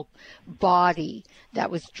emotional body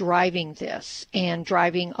that was driving this and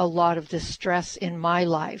driving a lot of the stress in my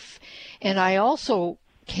life. And I also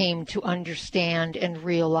came to understand and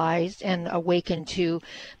realize and awaken to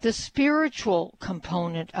the spiritual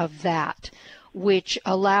component of that, which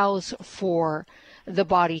allows for the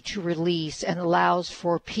body to release and allows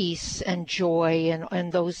for peace and joy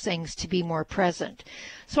and those things to be more present.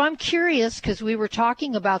 So I'm curious, because we were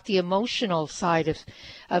talking about the emotional side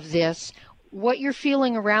of this, what you're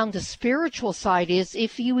feeling around the spiritual side is,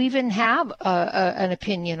 if you even have an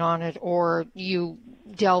opinion on it or you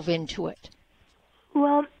delve into it.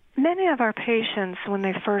 Well, Many of our patients, when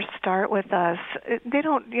they first start with us, they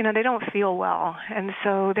don't feel well, and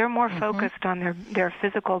so they're more focused on their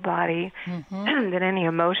physical body than any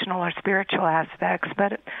emotional or spiritual aspects.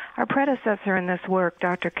 But our predecessor in this work,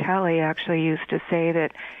 Dr. Kelly, actually used to say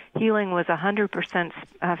that healing was 100%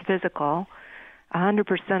 physical,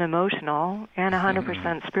 100% emotional, and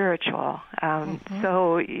 100% spiritual.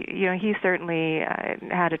 So, he certainly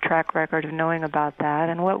had a track record of knowing about that.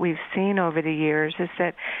 And what we've seen over the years is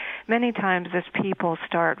that many times as people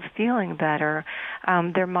start feeling better,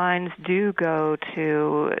 their minds do go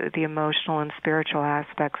to the emotional and spiritual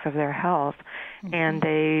aspects of their health, and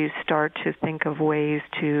they start to think of ways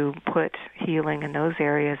to put healing in those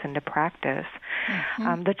areas into practice.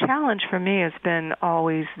 The challenge for me has been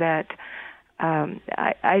always that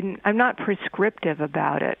I'm not prescriptive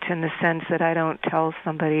about it in the sense that I don't tell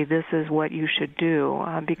somebody this is what you should do,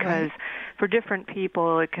 because for different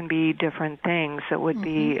people it can be different things that would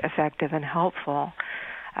be effective and helpful.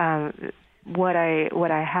 What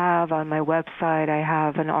I have on my website, I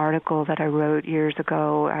have an article that I wrote years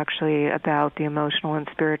ago actually about the emotional and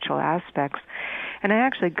spiritual aspects. And I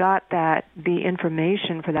actually got the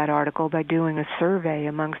information for that article by doing a survey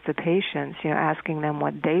amongst the patients, asking them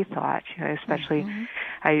what they thought. Especially,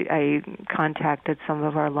 I contacted some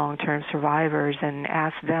of our long-term survivors and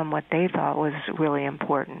asked them what they thought was really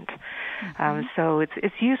important. So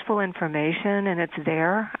it's useful information, and it's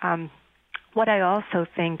there. What I also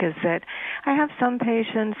think is that I have some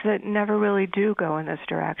patients that never really do go in this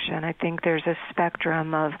direction. I think there's a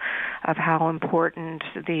spectrum of how important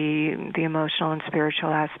the emotional and spiritual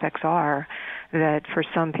aspects are, that for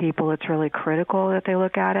some people it's really critical that they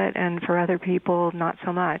look at it, and for other people not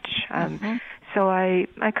so much. So I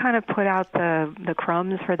kind of put out the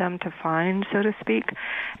crumbs for them to find, so to speak,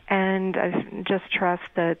 and I just trust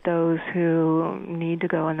that those who need to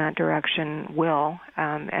go in that direction will,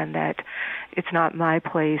 and that it's not my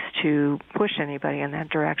place to push anybody in that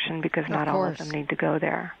direction, because not all of them need to go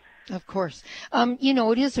there. Of course.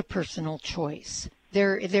 It is a personal choice.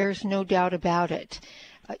 There's no doubt about it.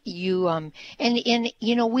 We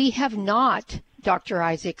have not, Dr.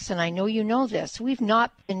 Isaacs, and I know you know this, we've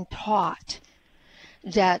not been taught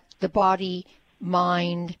that the body,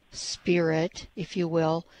 mind, spirit, if you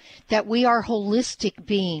will, that we are holistic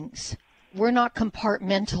beings. We're not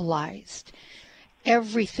compartmentalized.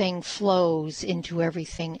 Everything flows into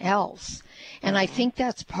everything else. And I think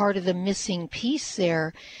that's part of the missing piece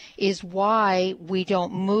there, is why we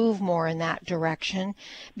don't move more in that direction,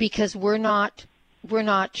 because we're not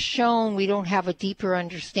shown, we don't have a deeper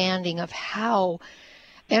understanding of how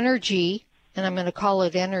energy, and I'm going to call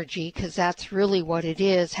it energy because that's really what it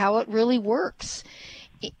is, how it really works,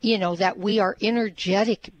 that we are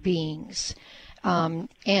energetic beings.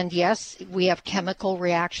 And yes, we have chemical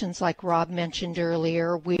reactions like Rob mentioned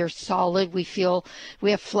earlier. We are solid. We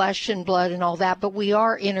have flesh and blood and all that, but we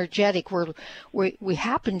are energetic. We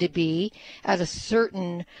happen to be at a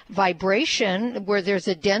certain vibration where there's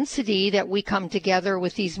a density that we come together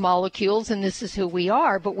with these molecules, and this is who we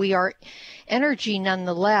are, but we are energy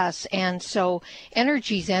nonetheless. And so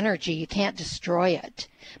energy's energy. You can't destroy it,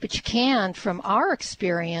 but you can, from our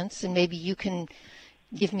experience, and maybe you can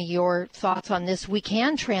give me your thoughts on this, we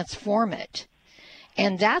can transform it.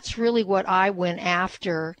 And that's really what I went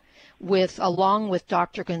after along with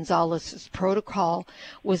Dr. Gonzalez's protocol,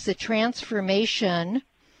 was the transformation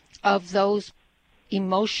of those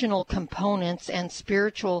emotional components and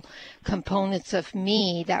spiritual components of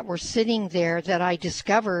me that were sitting there, that I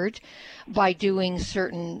discovered by doing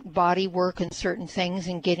certain body work and certain things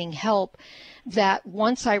and getting help, that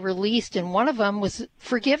once I released, and one of them was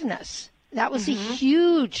forgiveness. That was a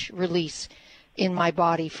huge release in my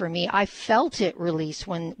body for me. I felt it release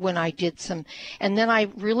when I did some, and then I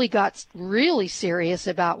really got really serious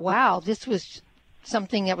about, wow, this was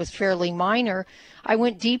something that was fairly minor. I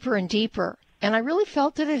went deeper and deeper, and I really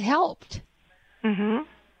felt that it helped. I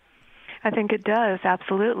think it does,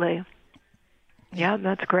 absolutely. Yeah,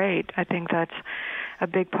 that's great. I think that's a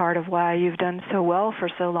big part of why you've done so well for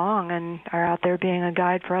so long and are out there being a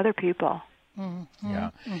guide for other people.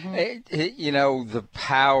 Yeah. The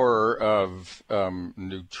power of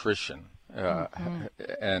nutrition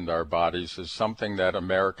and our bodies is something that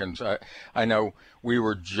Americans, I know we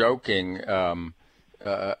were joking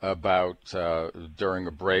about during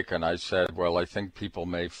a break, and I said, well, I think people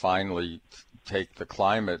may finally take the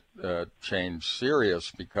climate change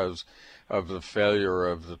serious because of the failure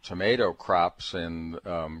of the tomato crops in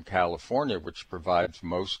California, which provides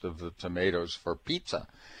most of the tomatoes for pizza.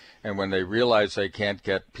 And when they realize they can't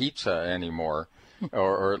get pizza anymore,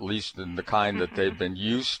 or at least in the kind that they've been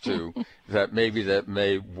used to, that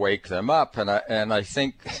may wake them up. And I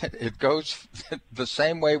think it goes the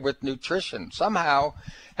same way with nutrition. Somehow,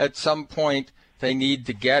 at some point, they need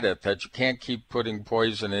to get it, that you can't keep putting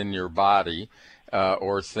poison in your body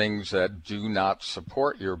or things that do not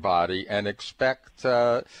support your body and expect,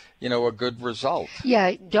 a good result.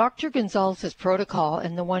 Yeah, Dr. Gonzalez's protocol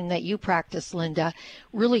and the one that you practice, Linda,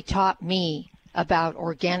 really taught me about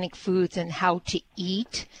organic foods and how to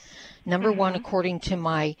eat. Number one, according to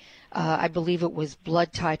my, I believe it was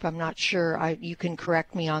blood type. I'm not sure. You can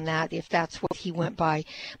correct me on that if that's what he went by.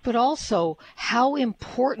 But also how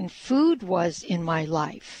important food was in my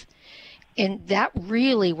life. And that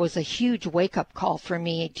really was a huge wake-up call for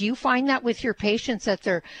me. Do you find that with your patients, that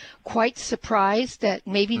they're quite surprised that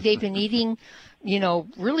maybe they've been eating,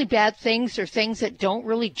 really bad things or things that don't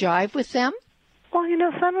really jive with them? Well,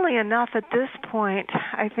 funnily enough, at this point,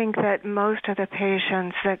 I think that most of the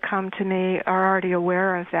patients that come to me are already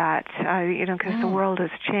aware of that, because the world has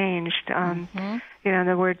changed. In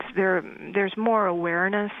other words, there's more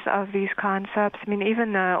awareness of these concepts. I mean,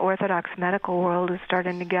 even the Orthodox medical world is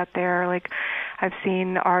starting to get there. Like, I've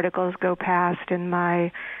seen articles go past in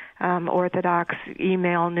my Orthodox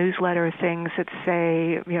email newsletter things that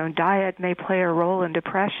say, diet may play a role in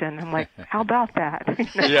depression. I'm like, how about that?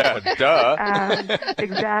 Yeah, duh.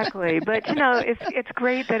 Exactly. But, it's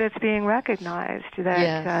great that it's being recognized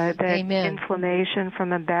that, that inflammation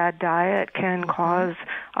from a bad diet can cause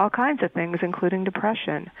all kinds of things, including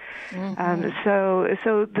depression.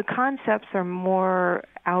 So the concepts are more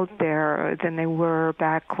out there than they were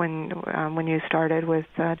back when you started with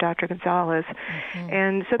Dr. Gonzalez,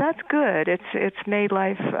 and so that's good. It's made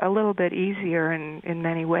life a little bit easier in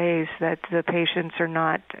many ways, that the patients are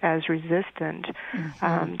not as resistant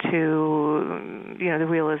to the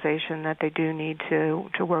realization that they do need to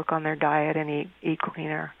work on their diet and eat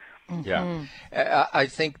cleaner. Yeah, I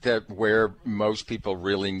think that where most people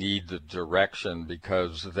really need the direction,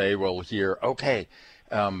 because they will hear, okay,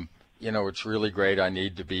 it's really great, I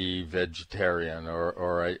need to be vegetarian,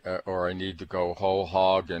 or I need to go whole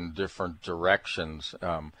hog in different directions,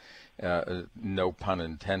 no pun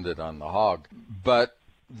intended on the hog, but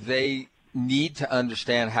they need to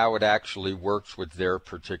understand how it actually works with their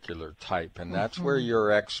particular type, and that's where your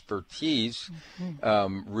expertise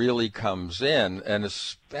really comes in, and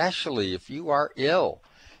especially if you are ill.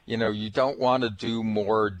 You don't want to do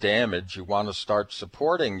more damage. You want to start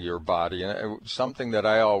supporting your body. And something that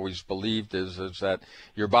I always believed is that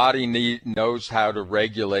your body knows how to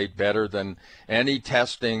regulate better than any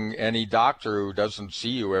testing, any doctor who doesn't see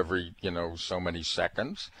you every, so many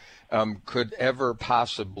seconds could ever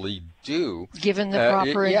possibly do. Given the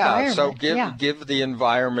proper environment. So give the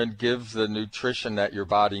environment, give the nutrition that your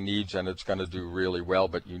body needs, and it's going to do really well,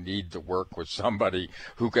 but you need to work with somebody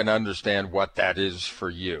who can understand what that is for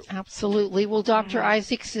you. Absolutely. Well, Dr.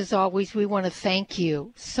 Isaacs, as always, we want to thank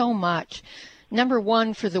you so much. Number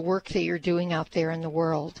one, for the work that you're doing out there in the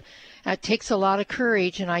world. It takes a lot of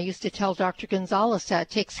courage, and I used to tell Dr. Gonzalez that it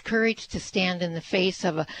takes courage to stand in the face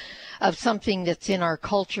of something that's in our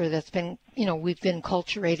culture that's been, we've been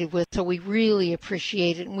culturated with. So we really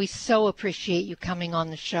appreciate it, and we so appreciate you coming on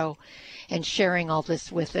the show and sharing all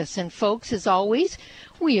this with us. And folks, as always,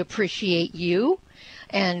 we appreciate you,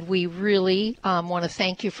 and we really want to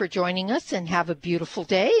thank you for joining us, and have a beautiful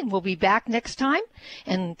day. And we'll be back next time,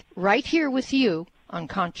 and right here with you on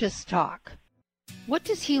Conscious Talk. What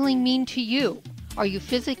does healing mean to you? Are you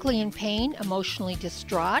physically in pain, emotionally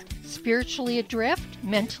distraught, spiritually adrift,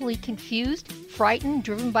 mentally confused, frightened,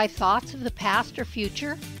 driven by thoughts of the past or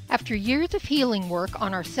future? After years of healing work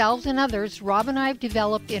on ourselves and others, Rob and I have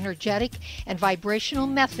developed energetic and vibrational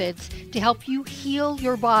methods to help you heal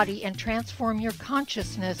your body and transform your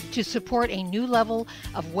consciousness to support a new level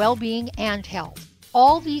of well-being and health.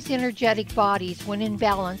 All these energetic bodies, when in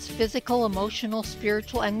balance, physical, emotional,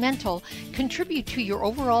 spiritual, and mental, contribute to your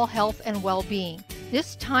overall health and well-being.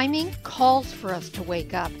 This timing calls for us to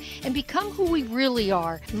wake up and become who we really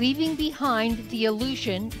are, leaving behind the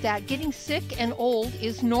illusion that getting sick and old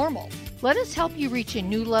is normal. Let us help you reach a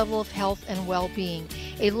new level of health and well-being,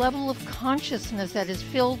 a level of consciousness that is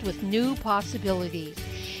filled with new possibilities.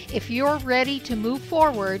 If you're ready to move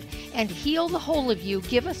forward and heal the whole of you,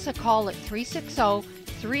 give us a call at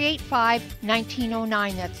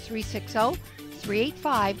 360-385-1909. That's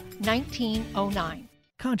 360-385-1909.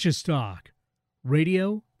 Conscious Talk,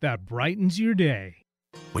 radio that brightens your day.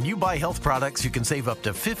 When you buy health products, you can save up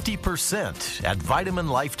to 50% at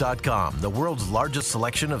VitaminLife.com, the world's largest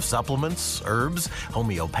selection of supplements, herbs,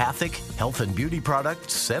 homeopathic, health and beauty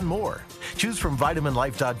products, and more. Choose from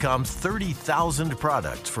VitaminLife.com's 30,000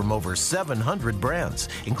 products from over 700 brands,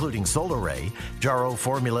 including Solaray, Jarrow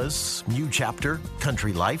Formulas, New Chapter,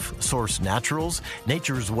 Country Life, Source Naturals,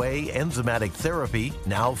 Nature's Way, Enzymatic Therapy,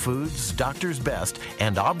 Now Foods, Doctor's Best,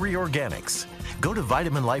 and Aubrey Organics. Go to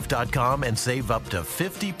VitaminLife.com and save up to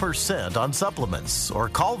 50% on supplements, or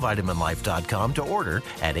call VitaminLife.com to order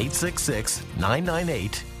at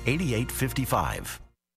 866-998-8855.